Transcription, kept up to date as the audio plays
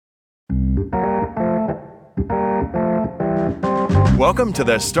Welcome to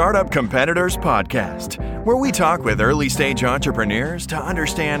the Startup Competitors Podcast, where we talk with early-stage entrepreneurs to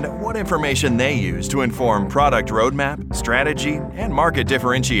understand what information they use to inform product roadmap, strategy, and market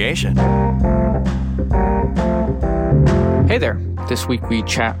differentiation. Hey there. This week we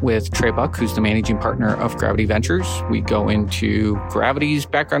chat with Trey Buck, who's the managing partner of Gravity Ventures. We go into Gravity's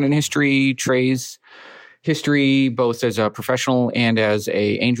background and history, Trey's history, both as a professional and as an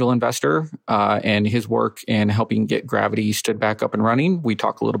angel investor, and his work in helping get Gravity stood back up and running. We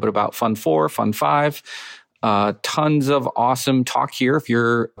talk a little bit about Fund 4, Fund 5, tons of awesome talk here if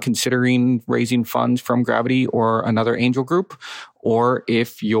you're considering raising funds from Gravity or another angel group, or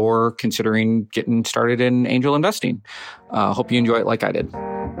if you're considering getting started in angel investing. Hope you enjoy it like I did.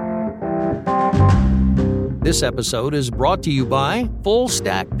 This episode is brought to you by Full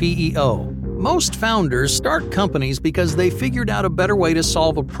Stack PEO. Most founders start companies because they figured out a better way to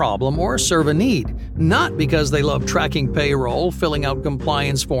solve a problem or serve a need, not because they love tracking payroll, filling out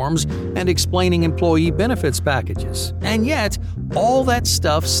compliance forms, and explaining employee benefits packages. And yet, all that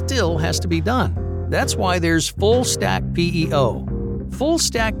stuff still has to be done. That's why there's Full Stack PEO. Full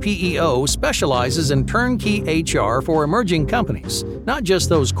Stack PEO specializes in turnkey HR for emerging companies, not just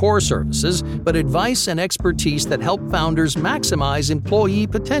those core services, but advice and expertise that help founders maximize employee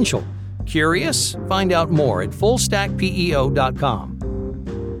potential. Curious? Find out more at fullstackpeo.com.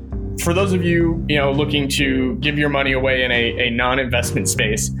 For those of you, looking to give your money away in a non-investment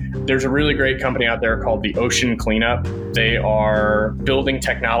space, there's a really great company out there called the Ocean Cleanup. They are building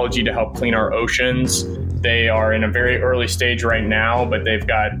technology to help clean our oceans. They are in a very early stage right now, but they've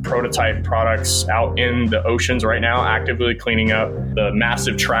got prototype products out in the oceans right now, actively cleaning up the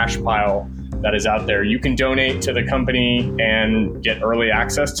massive trash pile that is out there. You can donate to the company and get early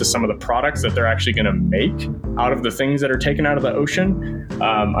access to some of the products that they're actually going to make out of the things that are taken out of the ocean.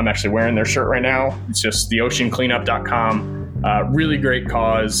 I'm actually wearing their shirt right now. It's just theoceancleanup.com. Really great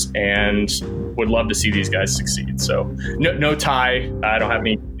cause, and would love to see these guys succeed. So no tie. I don't have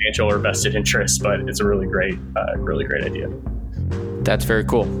any financial or vested interest, but it's a really great idea. That's very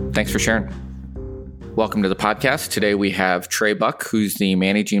cool. Thanks for sharing. Welcome to the podcast. Today we have Trey Buck, who's the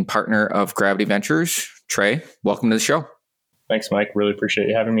managing partner of Gravity Ventures. Trey, welcome to the show. Thanks, Mike. Really appreciate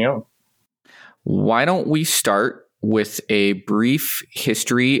you having me on. Why don't we start with a brief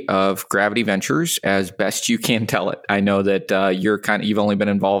history of Gravity Ventures as best you can tell it? I know that you've only been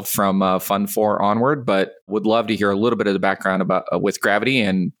involved from Fund 4 onward, but would love to hear a little bit of the background about with Gravity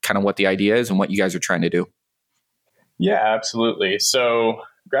and kind of what the idea is and what you guys are trying to do. Yeah, absolutely. So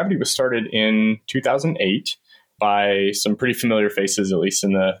Gravity was started in 2008 by some pretty familiar faces, at least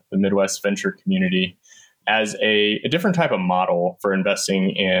in the Midwest venture community, as a different type of model for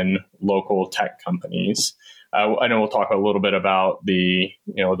investing in local tech companies. I know we'll talk a little bit about the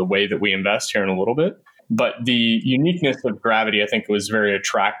way that we invest here in a little bit, but the uniqueness of Gravity, I think, was very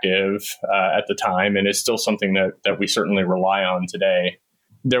attractive at the time, and is still something that we certainly rely on today.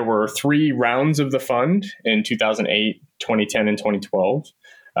 There were 3 rounds of the fund in 2008, 2010, and 2012.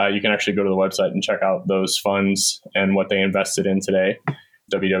 You can actually go to the website and check out those funds and what they invested in today,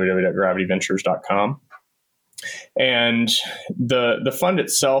 www.gravityventures.com. And the fund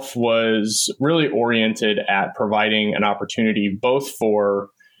itself was really oriented at providing an opportunity both for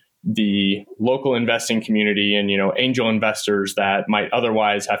the local investing community and, angel investors that might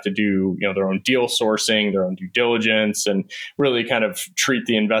otherwise have to do, their own deal sourcing, their own due diligence, and really kind of treat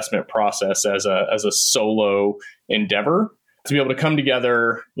the investment process as a solo endeavor, to be able to come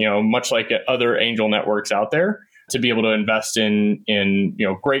together, much like other angel networks out there, to be able to invest in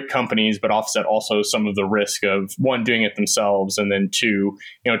great companies, but offset also some of the risk of, one, doing it themselves, and then 2,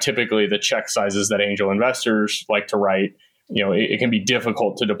 typically the check sizes that angel investors like to write, it can be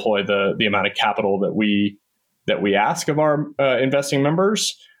difficult to deploy the amount of capital that we ask of our investing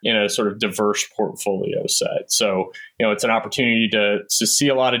members in a sort of diverse portfolio set. So, it's an opportunity to see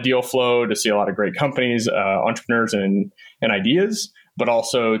a lot of deal flow, to see a lot of great companies, entrepreneurs and ideas, but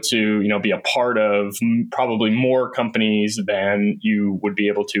also to, be a part of probably more companies than you would be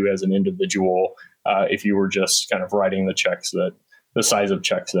able to as an individual if you were just kind of writing the checks, the size of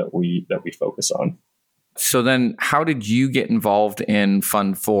checks that we focus on. So then how did you get involved in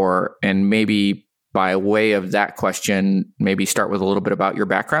Fund 4? And maybe by way of that question, maybe start with a little bit about your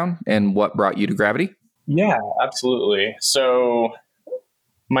background and what brought you to Gravity? Yeah, absolutely. So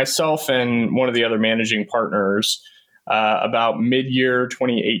myself and one of the other managing partners, about mid-year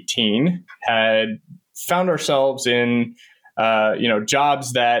 2018, had found ourselves in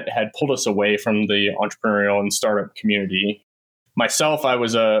jobs that had pulled us away from the entrepreneurial and startup community. Myself, I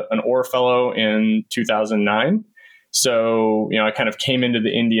was an Orr Fellow in 2009, So, I kind of came into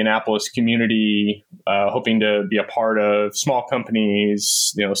the Indianapolis community hoping to be a part of small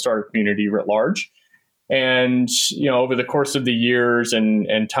companies, startup community writ large. And, over the course of the years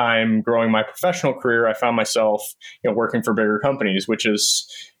and time growing my professional career, I found myself, working for bigger companies, which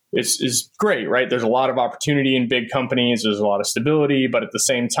is great, right? There's a lot of opportunity in big companies. There's a lot of stability, but at the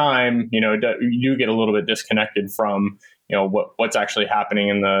same time, you do get a little bit disconnected from, what's actually happening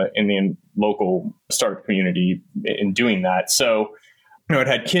in the local startup community in doing that. So, I'd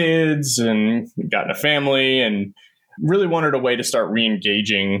had kids and gotten a family and really wanted a way to start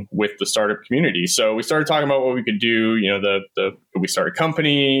re-engaging with the startup community. So we started talking about what we could do. Could we start a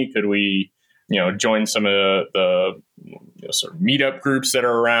company? Could we, join some of the sort of meetup groups that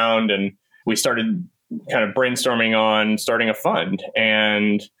are around? And we started kind of brainstorming on starting a fund.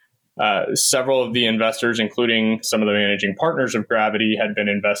 And several of the investors, including some of the managing partners of Gravity, had been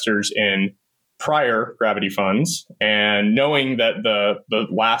investors in prior Gravity funds. And knowing that the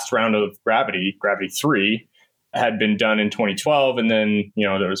last round of Gravity 3, had been done in 2012, and then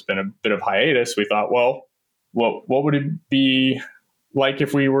there's been a bit of hiatus, we thought, well, what would it be like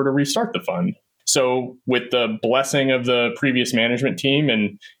if we were to restart the fund? So with the blessing of the previous management team,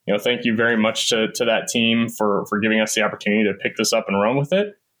 and thank you very much to that team for giving us the opportunity to pick this up and run with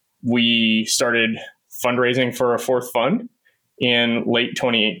it, we started fundraising for a fourth fund in late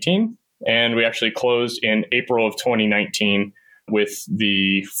 2018, and we actually closed in April of 2019 with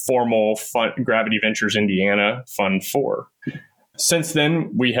the formal Gravity Ventures Indiana Fund 4. Since then,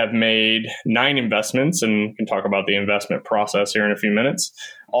 we have made 9 investments, and can talk about the investment process here in a few minutes,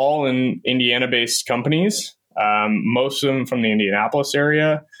 all in Indiana-based companies, most of them from the Indianapolis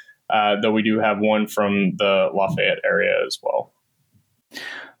area, though we do have one from the Lafayette area as well.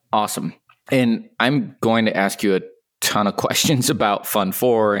 Awesome. And I'm going to ask you a ton of questions about Fund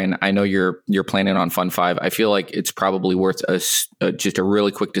 4, and I know you're planning on Fund 5. I feel like it's probably worth just a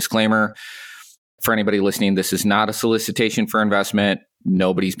really quick disclaimer for anybody listening. This is not a solicitation for investment.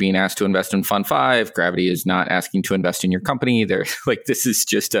 Nobody's being asked to invest in Fund 5. Gravity is not asking to invest in your company. This is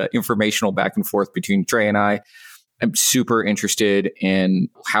just an informational back and forth between Trey and I. I'm super interested in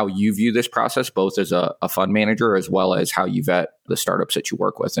how you view this process, both as a fund manager as well as how you vet the startups that you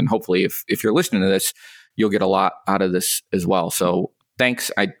work with. And hopefully, if you're listening to this, you'll get a lot out of this as well. So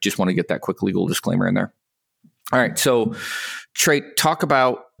thanks. I just want to get that quick legal disclaimer in there. All right. So Trey, talk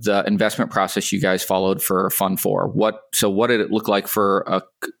about the investment process you guys followed for Fund 4. What did it look like for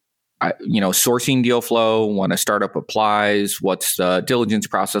sourcing deal flow when a startup applies? What's the diligence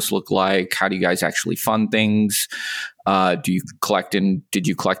process look like? How do you guys actually fund things? Did you collect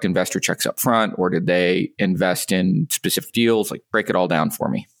investor checks up front, or did they invest in specific deals? Break it all down for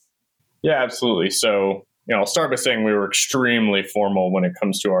me. Yeah, absolutely. So, I'll start by saying we were extremely formal when it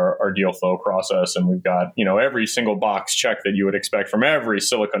comes to our deal flow process. And we've got, every single box check that you would expect from every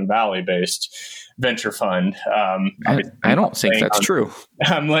Silicon Valley based venture fund. I don't think that's true.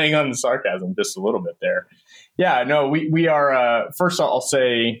 I'm laying on the sarcasm just a little bit there. Yeah, no, we are, first I'll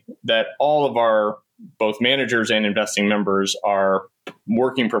say that all of our both managers and investing members are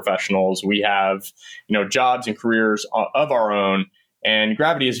working professionals. We have, jobs and careers of our own. And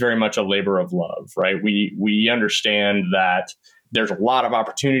Gravity is very much a labor of love, right? We understand that there's a lot of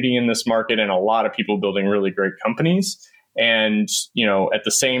opportunity in this market and a lot of people building really great companies. And, at the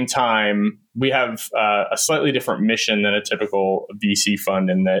same time, we have a slightly different mission than a typical VC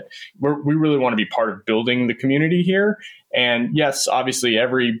fund in that we really want to be part of building the community here. And yes, obviously,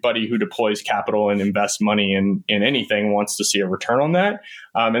 everybody who deploys capital and invests money in anything wants to see a return on that.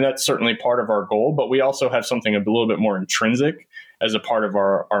 And that's certainly part of our goal. But we also have something a little bit more intrinsic as a part of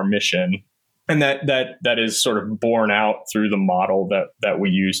our mission. And that is sort of borne out through the model that we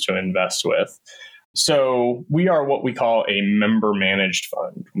use to invest with. So we are what we call a member managed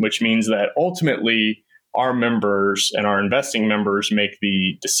fund, which means that ultimately our members and our investing members make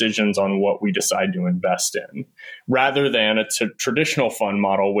the decisions on what we decide to invest in, rather than a traditional fund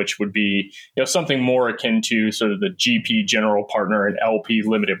model, which would be something more akin to sort of the GP general partner and LP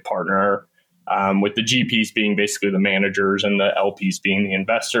limited partner, with the GPs being basically the managers and the LPs being the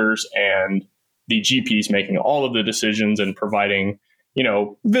investors, and the GPs making all of the decisions and providing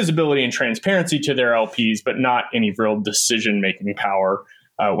visibility and transparency to their LPs, but not any real decision-making power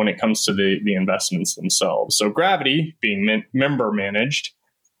when it comes to the investments themselves. So Gravity, being member managed,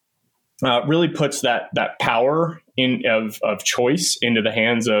 really puts that power of choice into the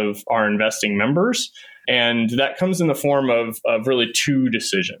hands of our investing members. And that comes in the form of really 2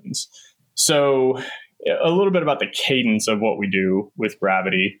 decisions. So a little bit about the cadence of what we do with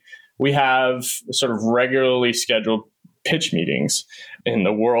Gravity. We have sort of regularly scheduled pitch meetings. In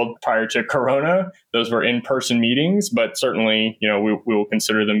the world prior to Corona, those were in-person meetings, but certainly, we will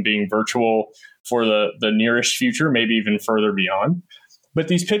consider them being virtual for the nearest future, maybe even further beyond. But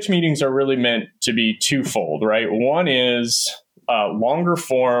these pitch meetings are really meant to be twofold, right? One is longer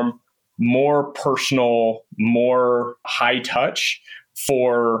form, more personal, more high touch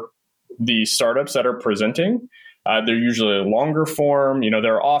for the startups that are presenting. They're usually a longer form.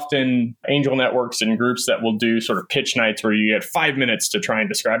 There are often angel networks and groups that will do sort of pitch nights where you get 5 minutes to try and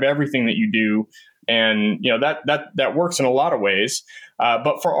describe everything that you do. And, that works in a lot of ways.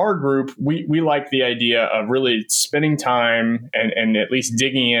 But for our group, we like the idea of really spending time and at least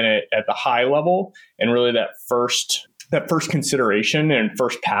digging in it at the high level, and really that first consideration and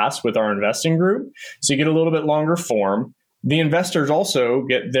first pass with our investing group. So you get a little bit longer form. The investors also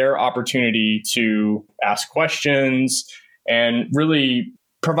get their opportunity to ask questions and really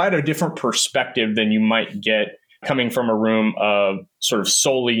provide a different perspective than you might get coming from a room of sort of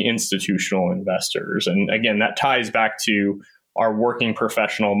solely institutional investors. And again, that ties back to our working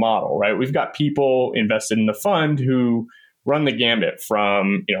professional model, right? We've got people invested in the fund who run the gambit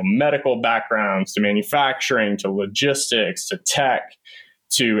from, medical backgrounds to manufacturing to logistics to tech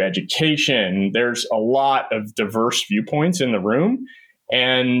to education. There's a lot of diverse viewpoints in the room.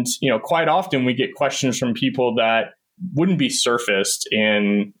 And, quite often we get questions from people that wouldn't be surfaced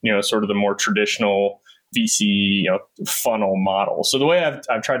in, sort of the more traditional VC, funnel model. So the way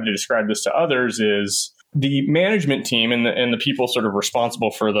I've tried to describe this to others is the management team and the people sort of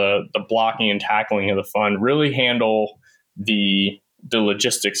responsible for the blocking and tackling of the fund really handle the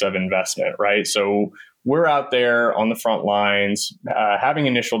logistics of investment, right? So we're out there on the front lines, having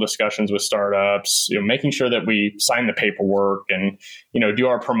initial discussions with startups, making sure that we sign the paperwork and, do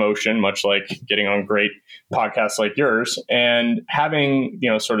our promotion, much like getting on great podcasts like yours, and having,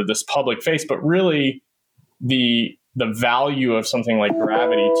 sort of this public face. But really, the value of something like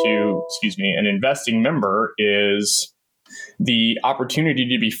Gravity to, an investing member is the opportunity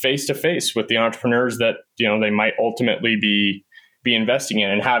to be face to face with the entrepreneurs that, they might ultimately be investing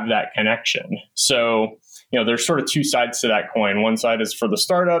in and have that connection. So, there's sort of two sides to that coin. One side is for the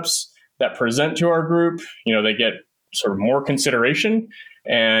startups that present to our group, they get sort of more consideration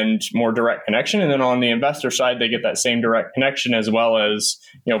and more direct connection. And then on the investor side, they get that same direct connection as well as,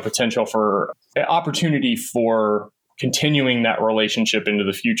 potential for opportunity for continuing that relationship into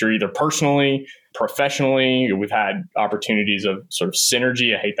the future, either personally, professionally. We've had opportunities of sort of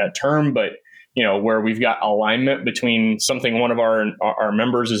synergy. I hate that term, but where we've got alignment between something one of our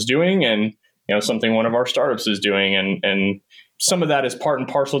members is doing and something one of our startups is doing, and some of that is part and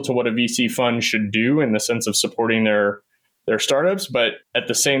parcel to what a VC fund should do in the sense of supporting their startups. But at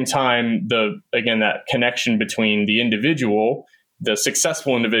the same time, that connection between the individual, the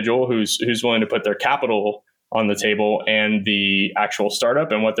successful individual who's willing to put their capital on the table, and the actual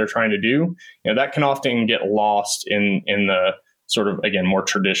startup and what they're trying to do, that can often get lost in the sort of, again, more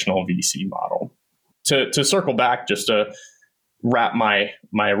traditional VC model. To circle back, just to wrap my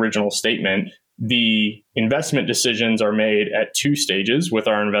original statement, the investment decisions are made at two stages with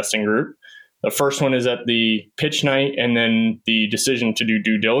our investing group. The first one is at the pitch night, and then the decision to do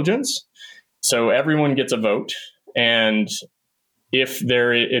due diligence. So everyone gets a vote, and if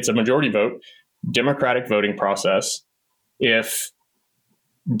it's a majority vote, democratic voting process. If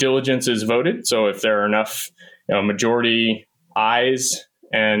diligence is voted, so if there are enough majority ayes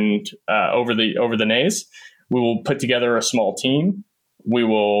and over the nays, we will put together a small team. We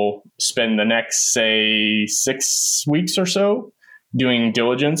will spend the next, say, 6 weeks or so doing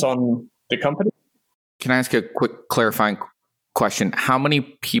diligence on the company. Can I ask a quick clarifying question? How many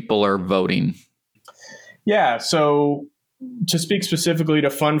people are voting? Yeah. So to speak specifically to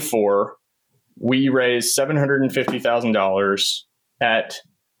Fund 4, we raised $750,000 at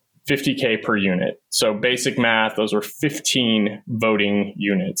 $50K per unit. So basic math, those are 15 voting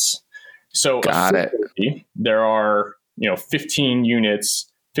units. So got it. There are 15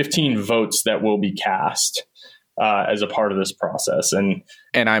 units, 15 votes that will be cast as a part of this process. And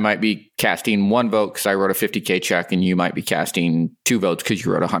I might be casting one vote because I wrote a $50K check, and you might be casting 2 votes because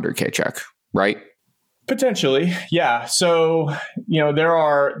you wrote a $100K check, right? Potentially, yeah. So, there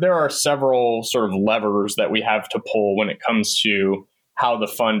are several sort of levers that we have to pull when it comes to how the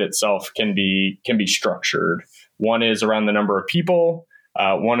fund itself can be structured. One is around the number of people.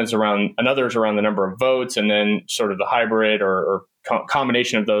 Another is around the number of votes, and then sort of the hybrid or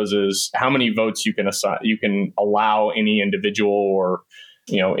combination of those is how many votes you can allow any individual or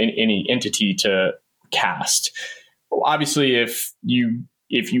any entity to cast. Obviously, if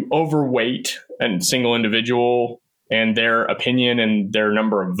you overweight a single individual and their opinion and their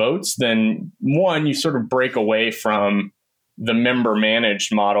number of votes, then one, you sort of break away from the member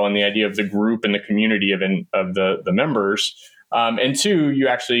managed model and the idea of the group and the community of the members. And two, you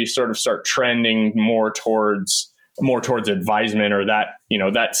actually sort of start trending more towards advisement, or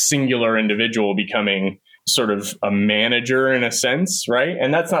that singular individual becoming sort of a manager in a sense, right?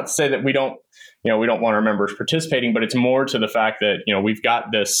 And that's not to say that we don't want our members participating, but it's more to the fact that, we've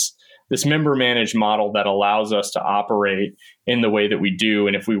got this member managed model that allows us to operate in the way that we do.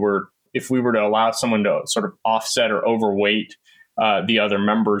 And if we were to allow someone to sort of offset or overweight the other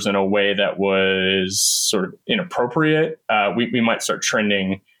members in a way that was sort of inappropriate, we might start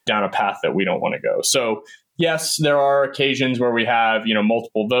trending down a path that we don't want to go. So yes, there are occasions where we have,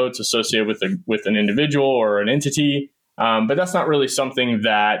 multiple votes associated with an individual or an entity. But that's not really something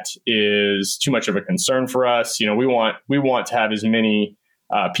that is too much of a concern for us. We want to have as many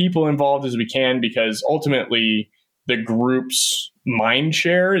people involved as we can, because ultimately the group's mind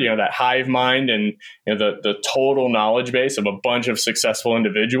share, that hive mind and the total knowledge base of a bunch of successful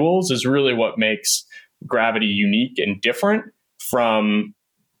individuals is really what makes Gravity unique and different from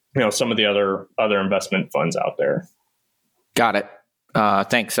some of the other investment funds out there. Got it.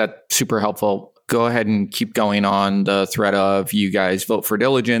 Thanks. That's super helpful. Go ahead and keep going on the thread of you guys vote for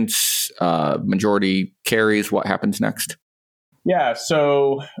diligence, majority carries. What happens next? Yeah,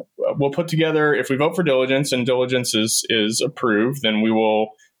 so we'll put together, if we vote for diligence and diligence is approved, then we will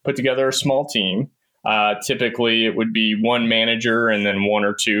put together a small team. Typically, it would be one manager and then one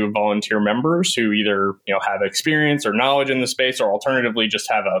or two volunteer members who either have experience or knowledge in the space, or alternatively just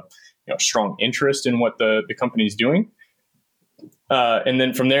have a strong interest in what the company's doing. And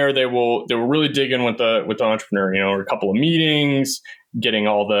then from there, they will really dig in with the entrepreneur, a couple of meetings, getting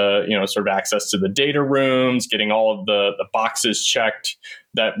all the, sort of access to the data rooms, getting all of the boxes checked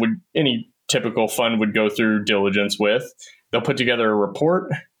that any typical fund would go through diligence with. They'll put together a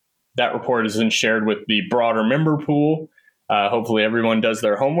report. That report is then shared with the broader member pool. Hopefully everyone does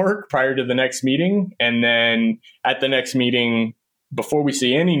their homework prior to the next meeting. And then at the next meeting, before we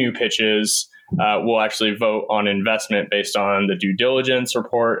see any new pitches, we'll actually vote on investment based on the due diligence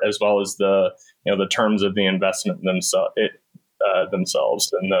report, as well as the terms of the investment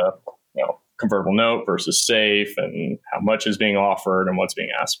themselves and the convertible note versus safe, and how much is being offered and what's being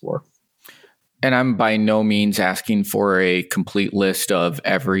asked for. And I'm by no means asking for a complete list of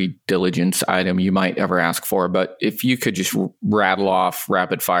every diligence item you might ever ask for, but if you could just rattle off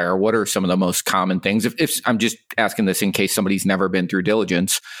rapid fire, what are some of the most common things? If I'm just asking this in case somebody's never been through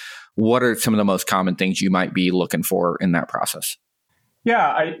diligence, what are some of the most common things you might be looking for in that process?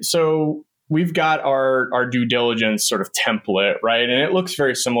 Yeah, so we've got our due diligence sort of template, right? And it looks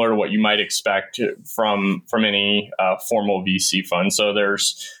very similar to what you might expect from any formal VC fund. So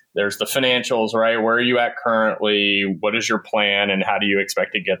there's the financials, right? Where are you at currently? What is your plan and how do you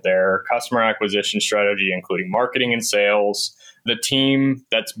expect to get there? Customer acquisition strategy, including marketing and sales. The team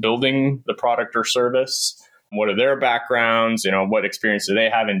that's building the product or service. What are their backgrounds? What experience do they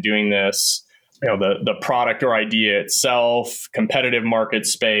have in doing this? The product or idea itself, competitive market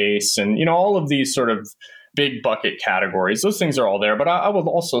space, and, all of these sort of big bucket categories. Those things are all there. But I will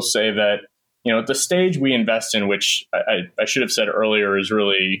also say that, at the stage we invest in, which I should have said earlier is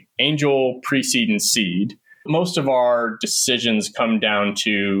really angel, pre-seed, and seed, most of our decisions come down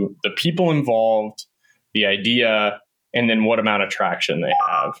to the people involved, the idea, and then what amount of traction they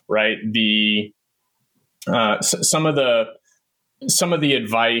have, right? Some of the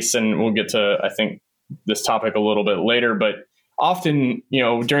advice, and we'll get to, I think, this topic a little bit later, but often,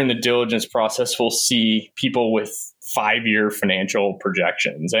 during the diligence process, we'll see people with 5-year financial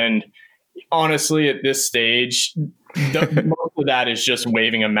projections. And honestly, at this stage, most of that is just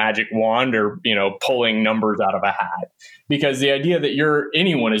waving a magic wand or, pulling numbers out of a hat, because the idea that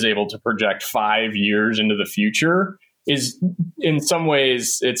anyone is able to project 5 years into the future is, in some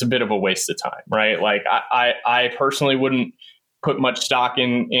ways, it's a bit of a waste of time, right? Like I personally wouldn't put much stock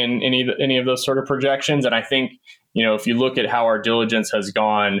in any of those sort of projections. And I think, if you look at how our diligence has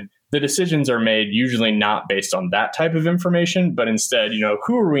gone, the decisions are made usually not based on that type of information, but instead,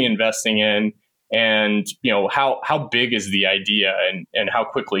 who are we investing in, and how big is the idea, and how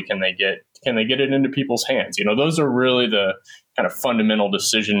quickly can they get it into people's hands? Those are really the kind of fundamental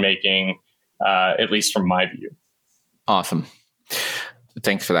decision making, at least from my view. Awesome.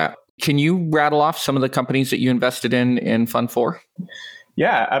 Thanks for that. Can you rattle off some of the companies that you invested in Fund 4?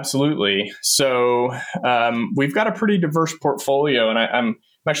 Yeah, absolutely. So we've got a pretty diverse portfolio, and I'm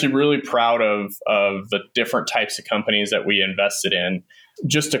actually really proud of the different types of companies that we invested in.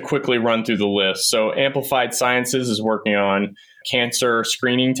 Just to quickly run through the list. So Amplified Sciences is working on cancer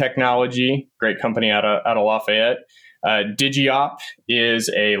screening technology, great company out of Lafayette. Digiop is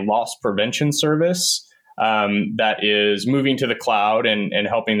a loss prevention service that is moving to the cloud and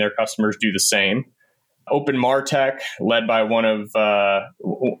helping their customers do the same. Open Martech, led by one of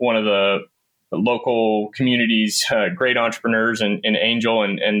the local communities, great entrepreneurs and Angel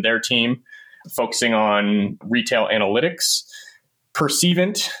and their team, focusing on retail analytics.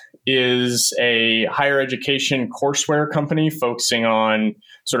 Perceivant is a higher education courseware company focusing on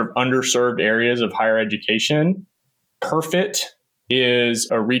sort of underserved areas of higher education. Perfit is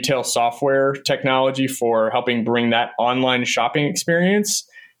a retail software technology for helping bring that online shopping experience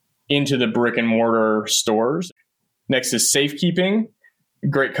into the brick and mortar stores. Next is Safekeeping, a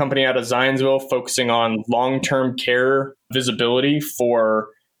great company out of Zionsville focusing on long-term care visibility for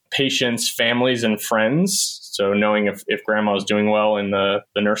patients, families, and friends. So knowing if grandma is doing well in the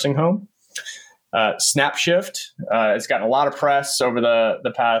nursing home. Snapshift, it's gotten a lot of press over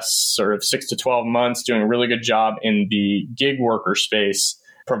the past sort of 6 to 12 months, doing a really good job in the gig worker space,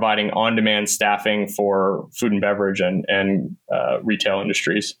 providing on-demand staffing for food and beverage and retail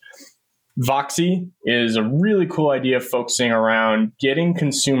industries. Voxy is a really cool idea focusing around getting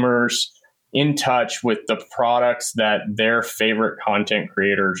consumers in touch with the products that their favorite content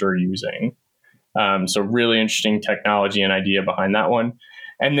creators are using. So really interesting technology and idea behind that one.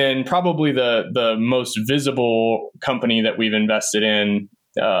 And then probably the most visible company that we've invested in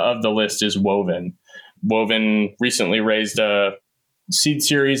of the list is Woven. Woven recently raised a seed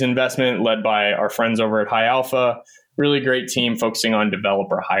series investment led by our friends over at High Alpha. Really great team focusing on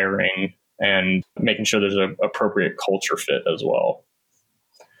developer hiring and making sure there's an appropriate culture fit as well.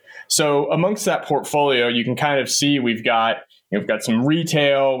 So amongst that portfolio, you can kind of see we've got some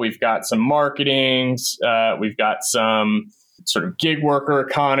retail, we've got some marketing, we've got some sort of gig worker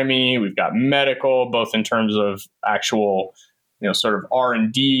economy, we've got medical, both in terms of actual, sort of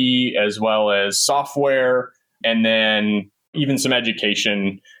R&D as well as software, and then even some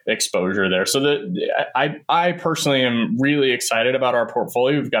education exposure there. So I personally am really excited about our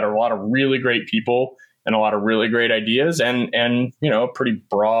portfolio. We've got a lot of really great people and a lot of really great ideas and a pretty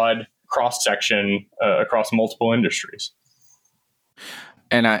broad cross section across multiple industries.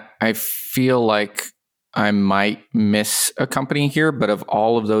 And I feel like I might miss a company here, but of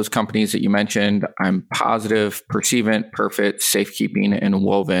all of those companies that you mentioned, I'm positive Perceivant, Perfit, Safekeeping, and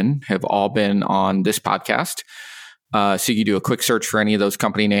Woven have all been on this podcast. So you can do a quick search for any of those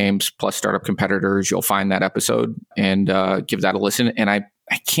company names plus startup competitors. You'll find that episode and give that a listen. And I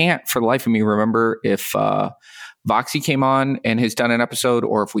can't for the life of me remember if Voxy came on and has done an episode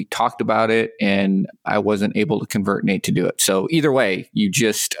or if we talked about it and I wasn't able to convert Nate to do it. So either way, you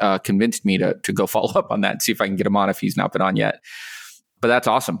just convinced me to go follow up on that and see if I can get him on if he's not been on yet. But that's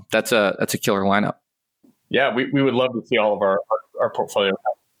awesome. That's a killer lineup. Yeah, we would love to see all of our portfolio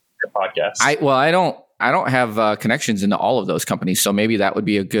podcasts. I don't have connections into all of those companies. So maybe that would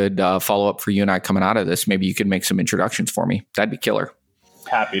be a good follow-up for you and I coming out of this. Maybe you could make some introductions for me. That'd be killer.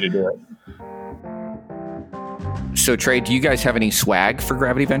 Happy to do it. So Trey, do you guys have any swag for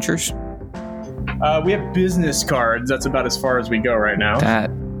Gravity Ventures? We have business cards. That's about as far as we go right now.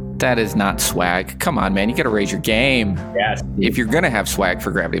 That is not swag. Come on, man. You got to raise your game. Yes. If you're going to have swag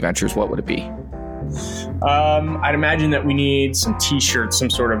for Gravity Ventures, what would it be? I'd imagine that we need some t-shirts, some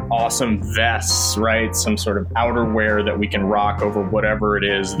sort of awesome vests, right? Some sort of outerwear that we can rock over whatever it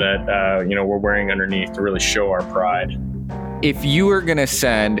is that we're wearing underneath to really show our pride. If you were going to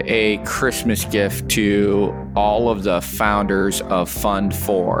send a Christmas gift to all of the founders of Fund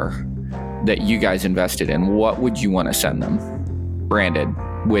 4 that you guys invested in, what would you want to send them? Branded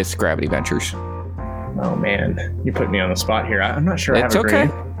with Gravity Ventures. Oh man, you put me on the spot here. I'm not sure. It's okay.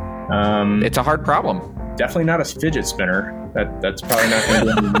 It's a hard problem. Definitely not a fidget spinner. That's probably not going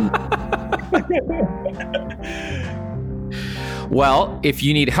to be. Well, if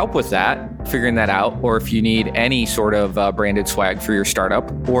you need help with that, figuring that out, or if you need any sort of branded swag for your startup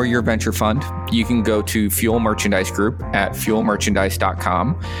or your venture fund, you can go to Fuel Merchandise Group at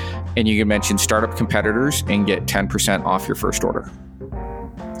fuelmerchandise.com, and you can mention startup competitors and get 10% off your first order.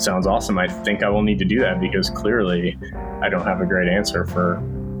 Sounds awesome. I think I will need to do that because clearly I don't have a great answer for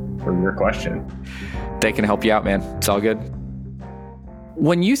your question. They can help you out, man. It's all good.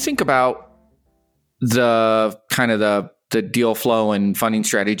 When you think about the kind of the deal flow and funding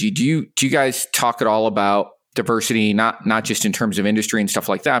strategy, do you guys talk at all about diversity, not just in terms of industry and stuff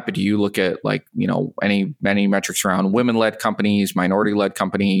like that, but do you look at any metrics around women-led companies, minority-led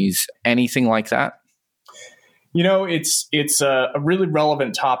companies, anything like that? It's a really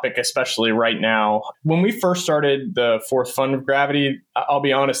relevant topic, especially right now. When we first started the fourth fund of Gravity, I'll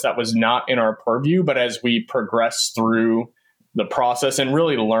be honest, that was not in our purview. But as we progressed through the process and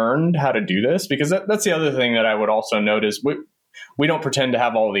really learned how to do this, because that's the other thing that I would also note is we don't pretend to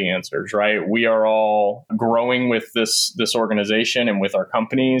have all the answers, right? We are all growing with this organization and with our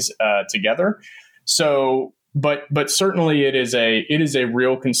companies together. So, but certainly it is a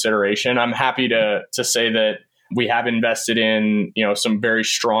real consideration. I'm happy to say that we have invested in, some very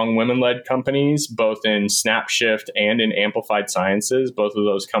strong women-led companies, both in Snapshift and in Amplified Sciences. Both of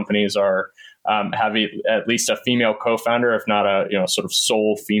those companies are have at least a female co-founder, if not a sort of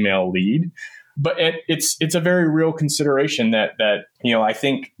sole female lead. But it's a very real consideration that I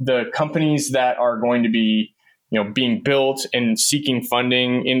think the companies that are going to be being built and seeking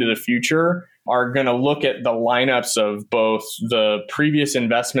funding into the future are going to look at the lineups of both the previous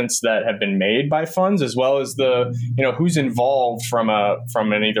investments that have been made by funds, as well as the who's involved from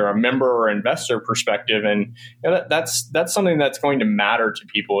an either a member or investor perspective, and that's something that's going to matter to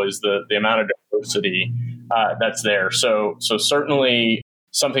people, is the amount of diversity that's there. So certainly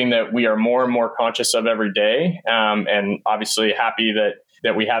something that we are more and more conscious of every day, and obviously happy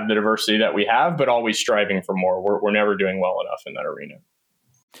that we have the diversity that we have, but always striving for more. We're never doing well enough in that arena.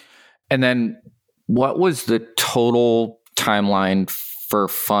 And then what was the total timeline for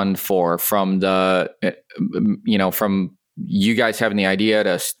Fund 4 from from you guys having the idea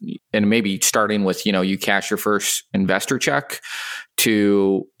to, and maybe starting with, you cash your first investor check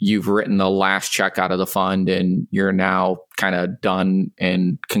to you've written the last check out of the fund and you're now kind of done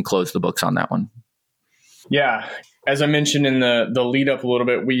and can close the books on that one? Yeah. As I mentioned in the lead up a little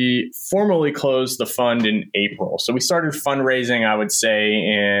bit, we formally closed the fund in April. So we started fundraising, I would say,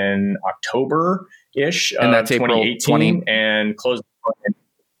 in October-ish of 2018 and closed the fund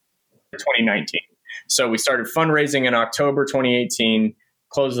in 2019. So we started fundraising in October 2018,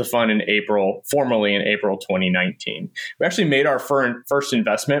 closed the fund in formally in April 2019. We actually made our first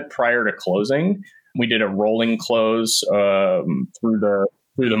investment prior to closing. We did a rolling close through the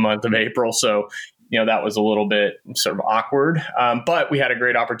month of April. So that was a little bit sort of awkward, but we had a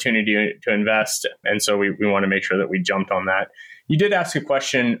great opportunity to invest. And so we want to make sure that we jumped on that. You did ask a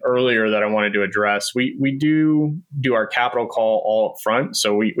question earlier that I wanted to address. We do our capital call all up front.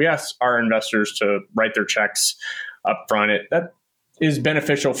 So we ask our investors to write their checks up front. That is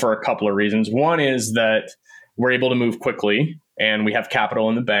beneficial for a couple of reasons. One is that we're able to move quickly and we have capital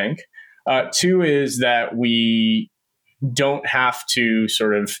in the bank. Two is that we don't have to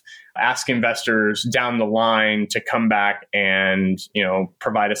sort of ask investors down the line to come back and,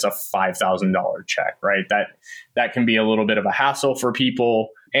 provide us a $5,000 check, right? That can be a little bit of a hassle for people.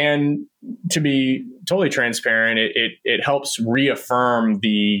 And to be totally transparent, it helps reaffirm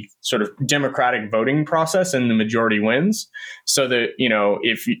the sort of democratic voting process and the majority wins. So that,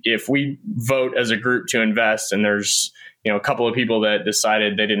 if we vote as a group to invest and there's, a couple of people that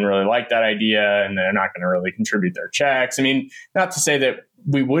decided they didn't really like that idea and they're not going to really contribute their checks. I mean, not to say that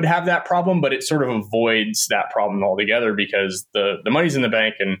we would have that problem, but it sort of avoids that problem altogether because the money's in the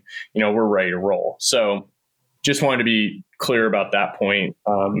bank and, we're ready to roll. So just wanted to be clear about that point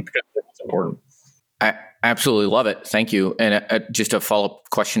because it's important. I absolutely love it. Thank you. And just a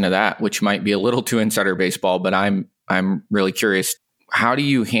follow-up question to that, which might be a little too insider baseball, but I'm really curious. How do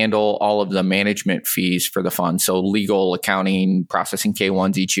you handle all of the management fees for the fund? So legal, accounting, processing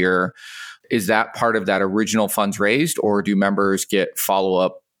K-1s each year. Is that part of that original funds raised, or do members get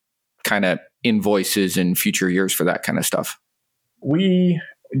follow-up kind of invoices in future years for that kind of stuff? We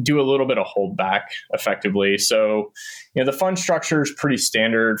do a little bit of holdback effectively. So, the fund structure is pretty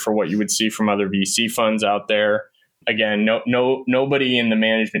standard for what you would see from other VC funds out there. Again, nobody in the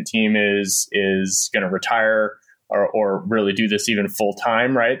management team is going to retire or really do this even full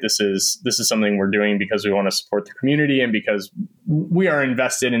time, right? This is something we're doing because we want to support the community and because we are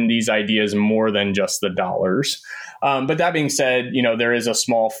invested in these ideas more than just the dollars. But that being said, there is a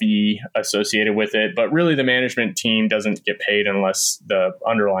small fee associated with it, but really the management team doesn't get paid unless the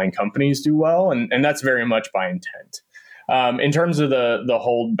underlying companies do well. And that's very much by intent. In terms of the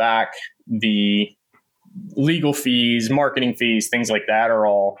holdback, the legal fees, marketing fees, things like that are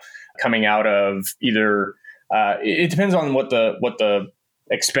all coming out of either it depends on what the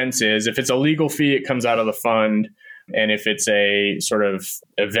expense is. If it's a legal fee, it comes out of the fund. And if it's a sort of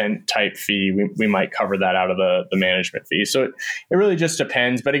event type fee, we might cover that out of the management fee. So it really just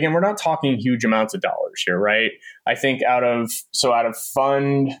depends. But again, we're not talking huge amounts of dollars here, right? I think out of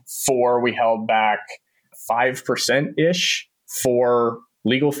Fund 4, we held back 5%-ish for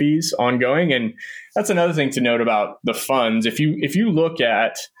legal fees ongoing. And that's another thing to note about the funds. If you look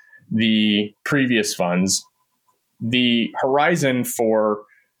at the previous funds, the horizon for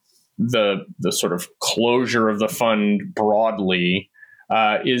the sort of closure of the fund broadly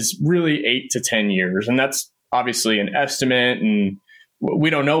is really 8 to 10 years. And that's obviously an estimate, and we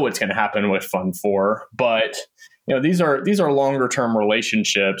don't know what's going to happen with Fund 4, but these are longer term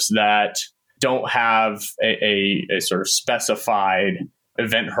relationships that don't have a sort of specified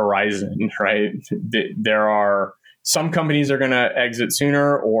event horizon, right? There are some companies are going to exit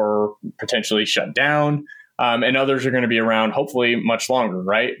sooner or potentially shut down, and others are going to be around hopefully much longer,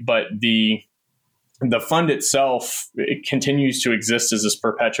 right? But the fund itself, it continues to exist as this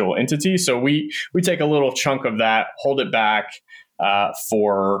perpetual entity. So we take a little chunk of that, hold it back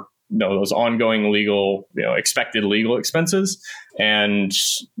for those ongoing legal, expected legal expenses. And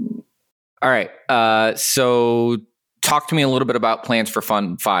all right. So talk to me a little bit about plans for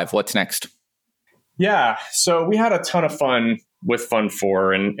Fund 5. What's next? Yeah. So we had a ton of fun with Fund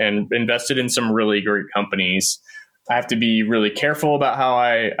 4 and invested in some really great companies. I have to be really careful about how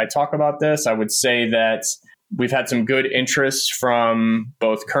I talk about this. I would say that we've had some good interest from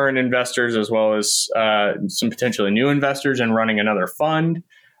both current investors as well as some potentially new investors in running another fund.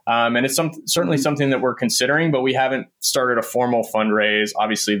 And it's certainly something that we're considering, but we haven't started a formal fundraise.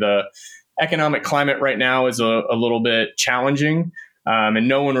 Obviously, the economic climate right now is a little bit challenging, and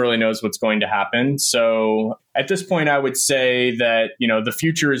no one really knows what's going to happen. So at this point, I would say that, the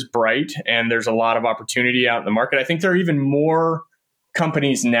future is bright and there's a lot of opportunity out in the market. I think there are even more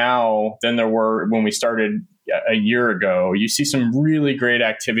companies now than there were when we started a year ago. You see some really great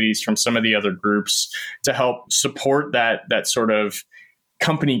activities from some of the other groups to help support that sort of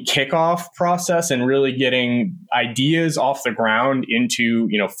company kickoff process and really getting ideas off the ground into,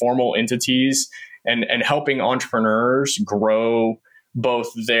 formal entities and helping entrepreneurs grow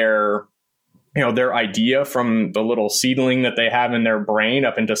both their idea from the little seedling that they have in their brain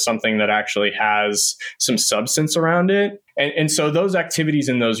up into something that actually has some substance around it. And so those activities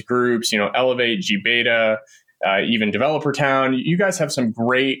in those groups, Elevate, GBeta, even Developer Town, you guys have some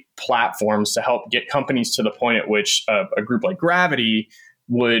great platforms to help get companies to the point at which a group like Gravity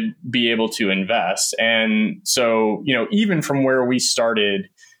would be able to invest. And so, even from where we started,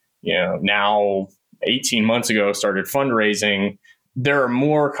 now 18 months ago, started fundraising, there are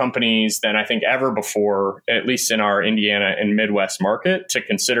more companies than I think ever before, at least in our Indiana and Midwest market, to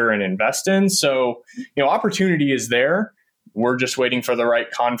consider and invest in. So, opportunity is there. We're just waiting for the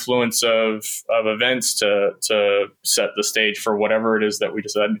right confluence of events to set the stage for whatever it is that we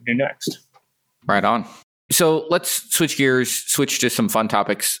decide to do next. Right on. So let's switch gears, switch to some fun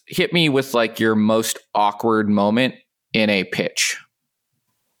topics. Hit me with your most awkward moment in a pitch.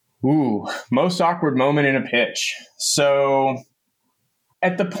 Ooh, most awkward moment in a pitch. So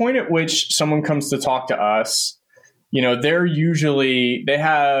at the point at which someone comes to talk to us, they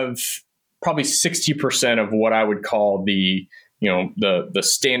have probably 60% of what I would call the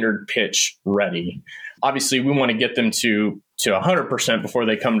standard pitch ready. Obviously, we want to get them to 100% before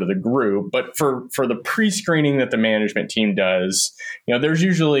they come to the group. But for the pre-screening that the management team does, there's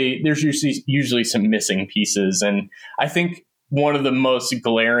usually some missing pieces. And I think one of the most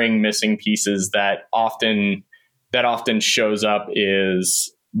glaring missing pieces that often shows up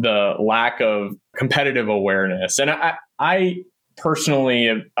is the lack of competitive awareness. And I personally,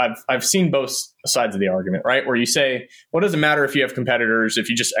 I've seen both sides of the argument, right? Where you say, well, it doesn't matter if you have competitors if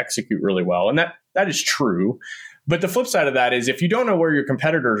you just execute really well. And that is true. But the flip side of that is if you don't know where your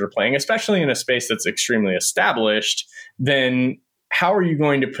competitors are playing, especially in a space that's extremely established, then how are you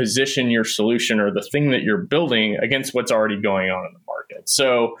going to position your solution or the thing that you're building against what's already going on in the market?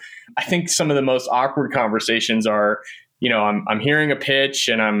 So I think some of the most awkward conversations are, I'm hearing a pitch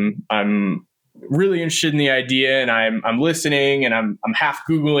and I'm really interested in the idea and I'm listening and I'm half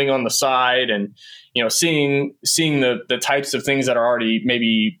Googling on the side and, seeing the types of things that are already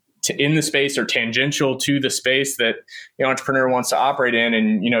maybe in the space or tangential to the space that the entrepreneur wants to operate in.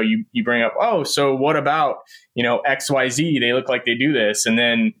 And, you bring up, oh, so what about, XYZ? They look like they do this. And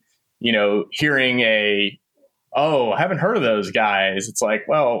then, hearing I haven't heard of those guys. It's like,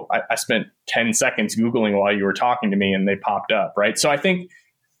 well, I spent 10 seconds Googling while you were talking to me and they popped up. Right. So I think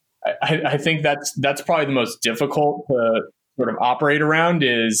that's probably the most difficult to sort of operate around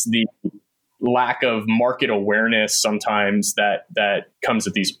is the lack of market awareness sometimes that comes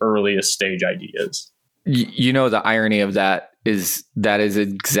at these earliest stage ideas. The irony of that is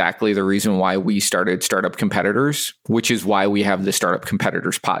exactly the reason why we started Startup Competitors, which is why we have the Startup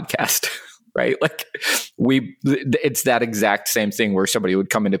Competitors podcast, right? It's that exact same thing where somebody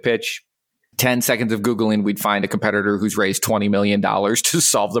would come in to pitch. 10 seconds of Googling, we'd find a competitor who's raised $20 million to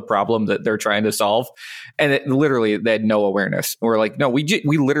solve the problem that they're trying to solve. And they had no awareness. We're like, no, we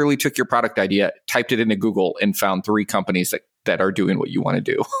literally took your product idea, typed it into Google and found 3 companies that are doing what you want to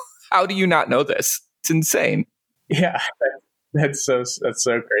do. How do you not know this? It's insane. Yeah, That's so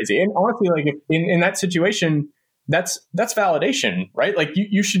crazy. And honestly, like in that situation, that's validation, right? Like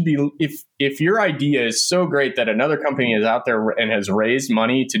you should be, if your idea is so great that another company is out there and has raised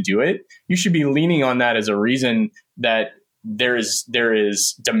money to do it, you should be leaning on that as a reason that there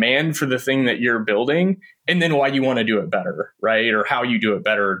is demand for the thing that you're building, and then why you want to do it better, right? Or how you do it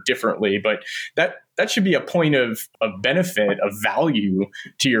better differently. But that should be a point of benefit, of value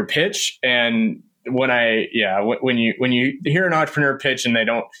to your pitch. And when you hear an entrepreneur pitch and they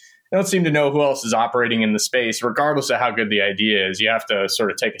don't seem to know who else is operating in the space, regardless of how good the idea is, you have to sort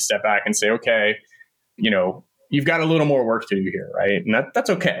of take a step back and say, okay, you've got a little more work to do here, right? And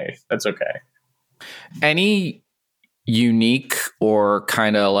that's okay. That's okay. Any unique or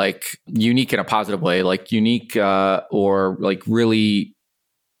kind of like unique in a positive way, like unique or like really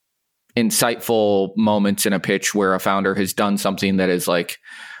insightful moments in a pitch where a founder has done something that is like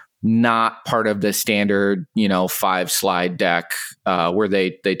not part of the standard, 5-slide deck, where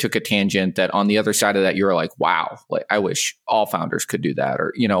they took a tangent that on the other side of that, you're like, wow, like I wish all founders could do that.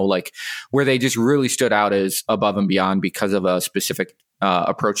 Or, like where they just really stood out as above and beyond because of a specific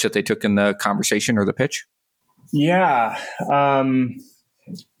approach that they took in the conversation or the pitch. Yeah.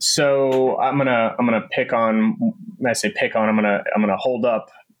 So I'm gonna pick on, when I say pick on, I'm gonna hold up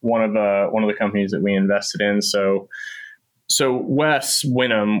one of the companies that we invested in. So Wes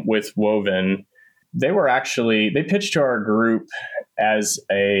Winham with Woven, they pitched to our group as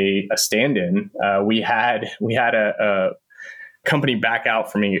a stand-in. We had a company back out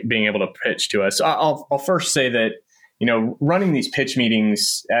from being able to pitch to us. I'll first say that, running these pitch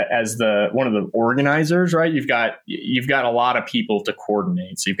meetings as one of the organizers, right? You've got a lot of people to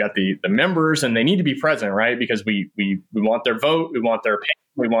coordinate. So you've got the members, and they need to be present, right? Because we want their vote, we want their opinion,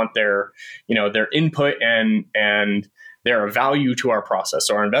 we want their input, and they're a value to our process.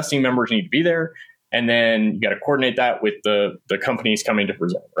 So our investing members need to be there. And then you got to coordinate that with the companies coming to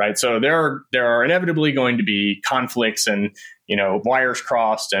present, right? So there are inevitably going to be conflicts and, wires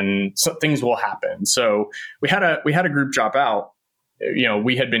crossed, and things will happen. So we had a group drop out.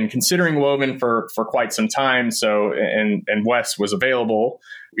 We had been considering Woven for quite some time. So, and Wes was available.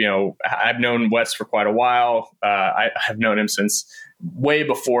 I've known Wes for quite a while. I've known him since way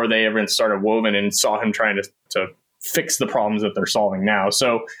before they ever started Woven, and saw him trying to fix the problems that they're solving now.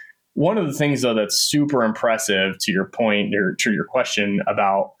 So one of the things, though, that's super impressive to your point, or to your question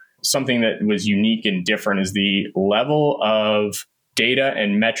about something that was unique and different, is the level of data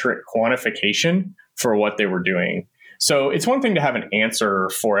and metric quantification for what they were doing. So it's one thing to have an answer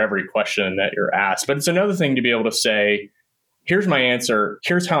for every question that you're asked, but it's another thing to be able to say, here's my answer,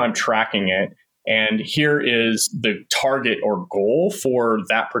 here's how I'm tracking it, and here is the target or goal for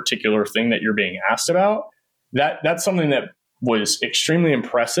that particular thing that you're being asked about. That's something that was extremely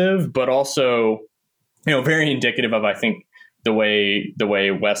impressive, but also, very indicative of, I think, the way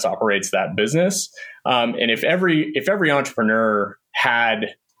Wes operates that business. And if every entrepreneur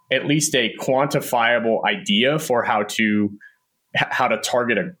had at least a quantifiable idea for how to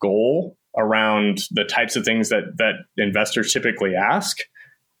target a goal around the types of things that investors typically ask,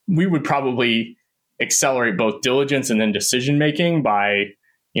 we would probably accelerate both diligence and then decision making by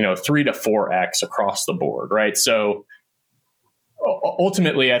 3 to 4x across the board, right? So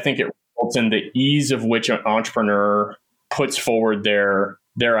ultimately, I think it results in the ease of which an entrepreneur puts forward their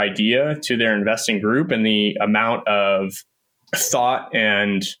idea to their investing group, and the amount of thought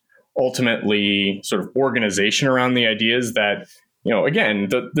and ultimately sort of organization around the ideas that, again,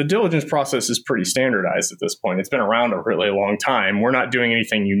 the diligence process is pretty standardized at this point. It's been around a really long time. We're not doing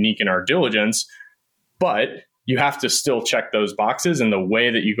anything unique in our diligence, but you have to still check those boxes. And the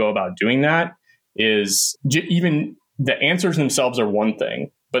way that you go about doing that is, even the answers themselves are one thing,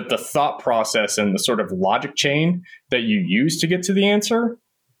 but the thought process and the sort of logic chain that you use to get to the answer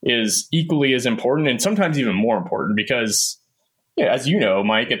is equally as important, and sometimes even more important, because, as you know,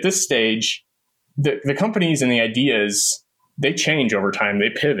 Mike, at this stage, the companies and the ideas, they change over time, they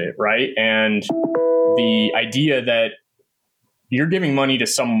pivot, right? And the idea that you're giving money to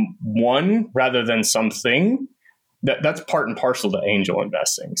someone rather than something, that's part and parcel to angel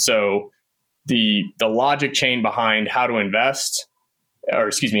investing. So the logic chain behind how to invest, how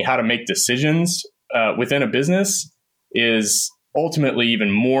to make decisions within a business, is ultimately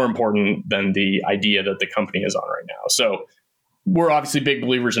even more important than the idea that the company is on right now. So we're obviously big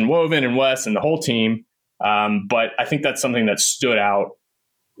believers in Woven and Wes and the whole team, but I think that's something that stood out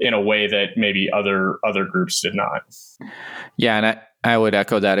in a way that maybe other groups did not. Yeah, and I would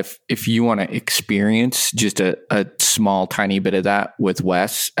echo that. If you want to experience just a small, tiny bit of that with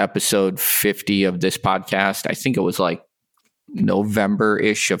Wes, episode 50 of this podcast, I think it was like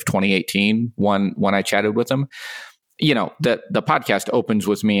November-ish of 2018 when I chatted with him. the podcast opens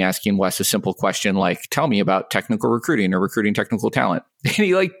with me asking Wes a simple question like, tell me about technical recruiting or recruiting technical talent. And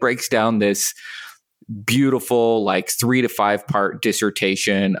he breaks down this beautiful 3 to 5 part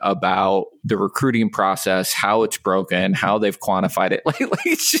dissertation about the recruiting process, how it's broken, how they've quantified it.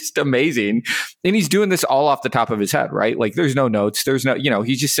 It's just amazing. And he's doing this all off the top of his head, right? There's no notes. There's no,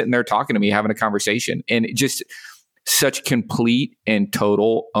 he's just sitting there talking to me, having a conversation, and just such complete and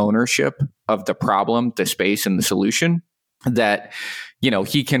total ownership of the problem, the space, and the solution that,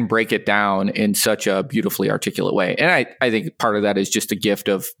 he can break it down in such a beautifully articulate way. And I think part of that is just a gift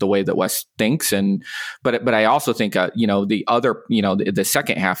of the way that Wes thinks. But I also think, the other, the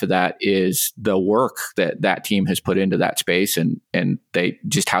second half of that is the work that team has put into that space and they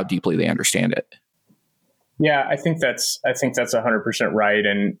just how deeply they understand it. Yeah, I think that's 100% right.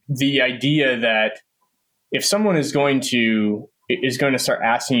 And the idea that if someone is going to start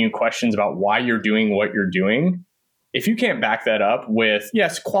asking you questions about why you're doing what you're doing, if you can't back that up with,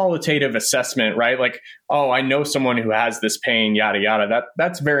 yes, qualitative assessment, right? I know someone who has this pain, yada, yada,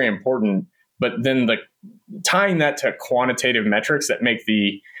 that's very important. But then tying that to quantitative metrics that make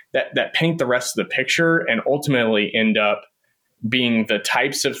that paint the rest of the picture and ultimately end up being the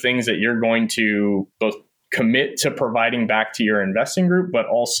types of things that you're going to both commit to providing back to your investing group, but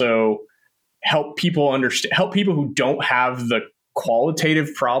also help people who don't have the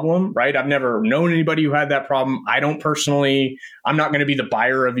qualitative problem, right? I've never known anybody who had that problem. I'm not going to be the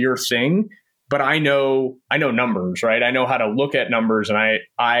buyer of your thing, but I know numbers, right? I know how to look at numbers, and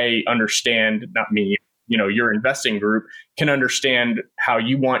I understand, not me, your investing group can understand how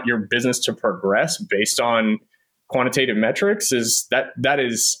you want your business to progress based on quantitative metrics. That's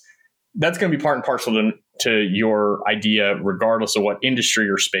going to be part and parcel to your idea, regardless of what industry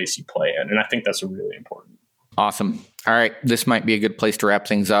or space you play in. And I think that's really important. Awesome. All right. This might be a good place to wrap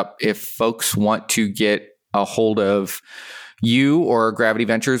things up. If folks want to get a hold of you or Gravity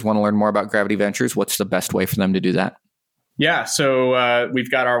Ventures, want to learn more about Gravity Ventures, what's the best way for them to do that? Yeah. So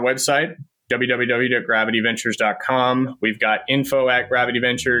we've got our website, www.gravityventures.com. We've got info@Gravity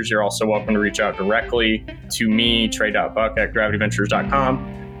Ventures. You're also welcome to reach out directly to me,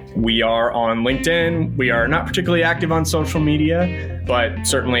 trey.buck@gravityventures.com. We are on LinkedIn. We are not particularly active on social media, but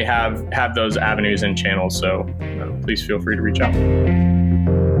certainly have those avenues and channels. So please feel free to reach out.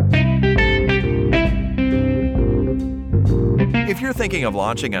 If you're thinking of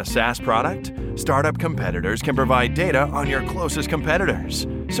launching a SaaS product, Startup Competitors can provide data on your closest competitors,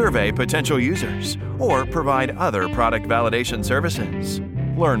 survey potential users, or provide other product validation services.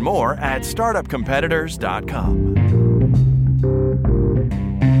 Learn more at startupcompetitors.com.